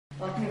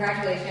Well,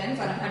 congratulations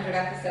on 100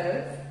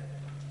 episodes.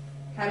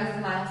 How does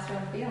the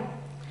milestone feel?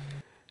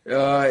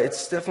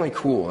 It's definitely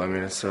cool. I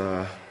mean,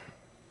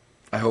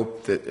 I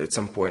hope that at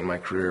some point in my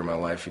career, my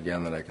life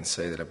again, that I can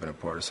say that I've been a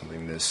part of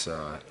something this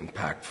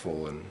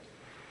impactful and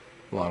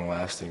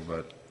long-lasting.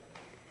 But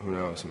who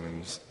knows? I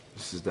mean, this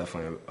is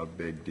definitely a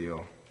big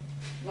deal.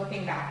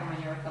 Looking back on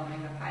when you were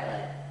filming the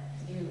pilot,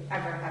 did you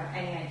ever have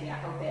any idea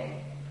how big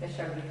the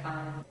show would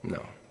become?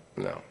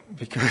 No,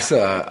 because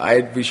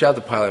we shot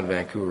the pilot in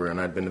Vancouver, and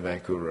I'd been to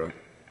Vancouver,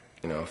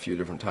 a few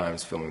different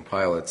times filming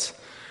pilots.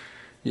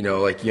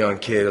 Like young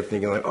kid,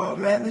 thinking like, oh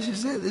man, this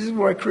is it. This is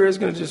where my career is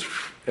going to just.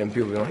 And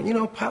people be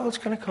like, pilots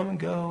kind of come and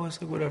go.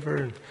 It's like whatever.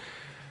 And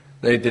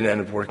then it didn't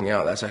end up working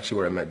out. That's actually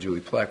where I met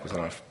Julie Plec. Was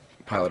on a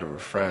pilot of her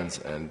friends,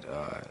 and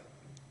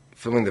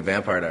filming the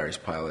Vampire Diaries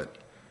pilot.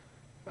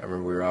 I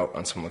remember we were out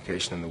on some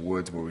location in the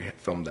woods where we had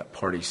filmed that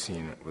party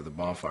scene where the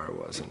bonfire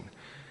was, and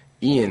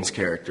Ian's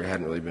character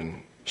hadn't really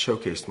been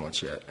showcased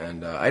much yet,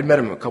 and I'd met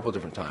him a couple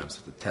different times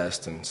at the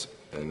test and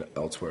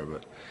elsewhere,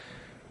 but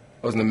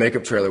I was in the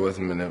makeup trailer with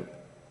him, and it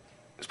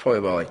was probably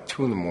about like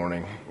 2 in the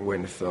morning. We're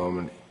waiting to film,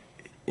 and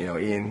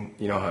Ian,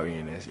 you know how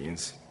Ian is.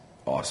 Ian's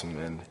awesome,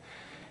 and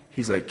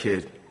he's like,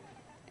 "Kid,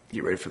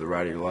 get ready for the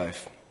ride of your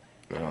life."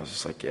 And I was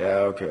just like,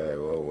 "Yeah, okay,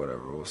 well,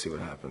 whatever. We'll see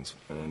what happens."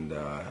 And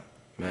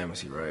man,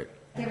 was he right.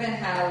 Given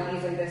how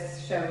easily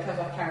this show kills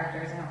off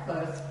characters and how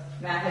close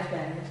Matt has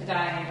been to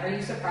dying, are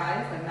you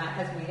surprised that Matt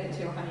has made it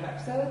to 100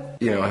 episodes?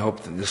 I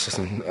hope that this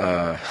doesn't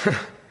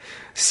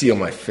seal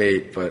my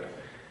fate, but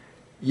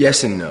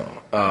yes and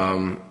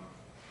no.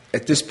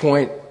 At this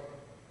point,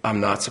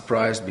 I'm not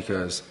surprised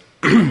because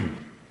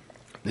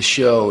the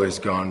show has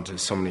gone to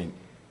so many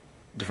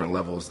different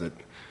levels that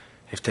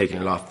have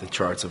taken it off the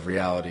charts of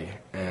reality,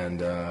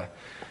 and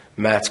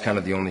Matt's kind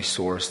of the only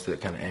source that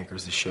kind of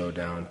anchors the show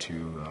down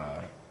to,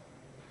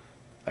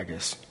 I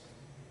guess,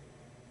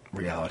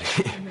 reality.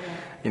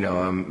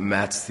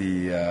 Matt's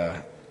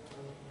the,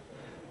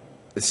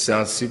 it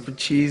sounds super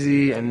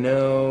cheesy, I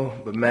know,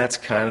 but Matt's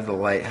kind of the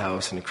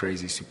lighthouse in a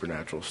crazy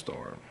supernatural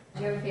storm.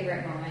 Do you have a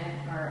favorite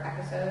moment or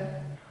episode?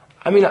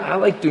 I mean, I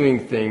like doing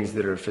things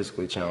that are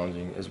physically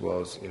challenging as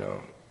well as,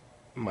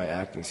 my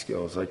acting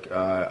skills. Like,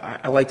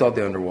 I liked all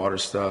the underwater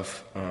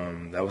stuff.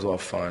 That was all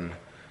fun.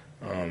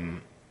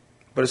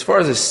 But as far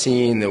as a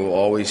scene that will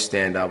always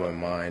stand out in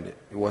my mind,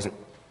 it wasn't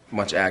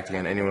much acting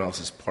on anyone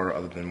else's part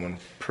other than one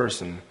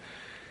person.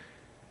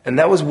 And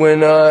that was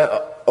when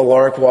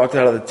Alaric walked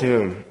out of the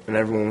tomb and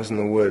everyone was in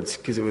the woods,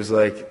 because it was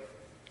like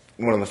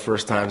one of the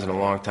first times in a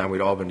long time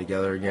we'd all been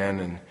together again,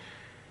 and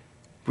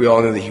we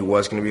all knew that he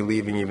was going to be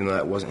leaving, even though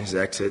that wasn't his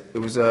exit. It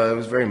was a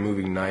very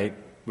moving night.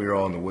 We were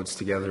all in the woods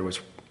together,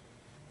 which,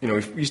 we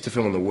used to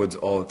film in the woods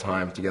all the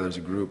time together as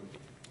a group.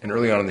 And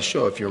early on in the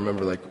show, if you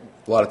remember, like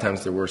a lot of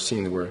times there were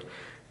scenes where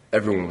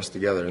everyone was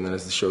together, and then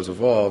as the show's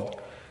evolved,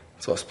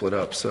 it's all split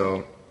up.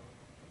 So,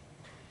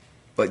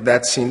 like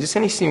that scene, just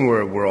any scene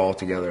where we're all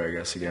together, I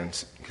guess, again,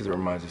 because it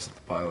reminds us of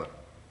the pilot.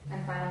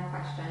 And final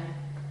question.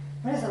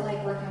 What is it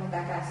like working with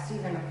that guy,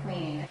 Stephen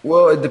McQueen?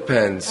 Well, it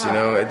depends,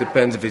 It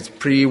depends if it's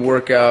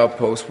pre-workout,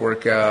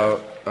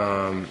 post-workout.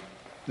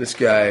 This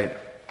guy,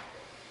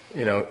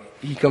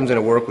 he comes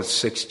into work with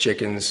 6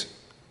 chickens,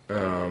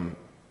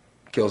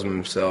 kills them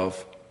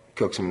himself,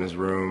 cooks them in his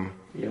room.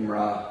 Eat them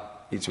raw.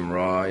 Eats them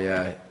raw,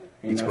 yeah.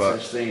 Ain't no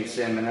such thing as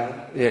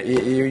salmonella. Yeah,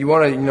 you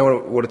want to know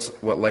what it's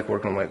like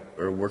working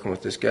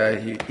with this guy.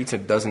 He eats a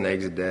dozen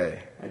eggs a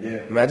day. I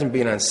do. Imagine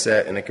being on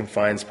set in a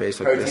confined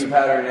space like Protein this.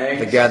 powder and eggs.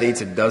 The guy that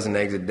eats a dozen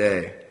eggs a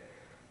day.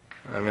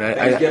 I mean,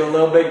 I get a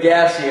little bit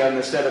gassy on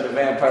the set of the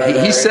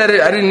Vampire. He said it.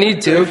 I didn't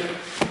need to.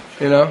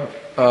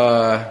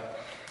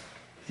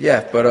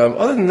 Yeah, but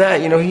other than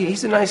that,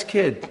 he's a nice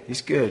kid.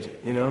 He's good.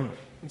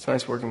 It's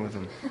nice working with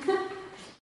him.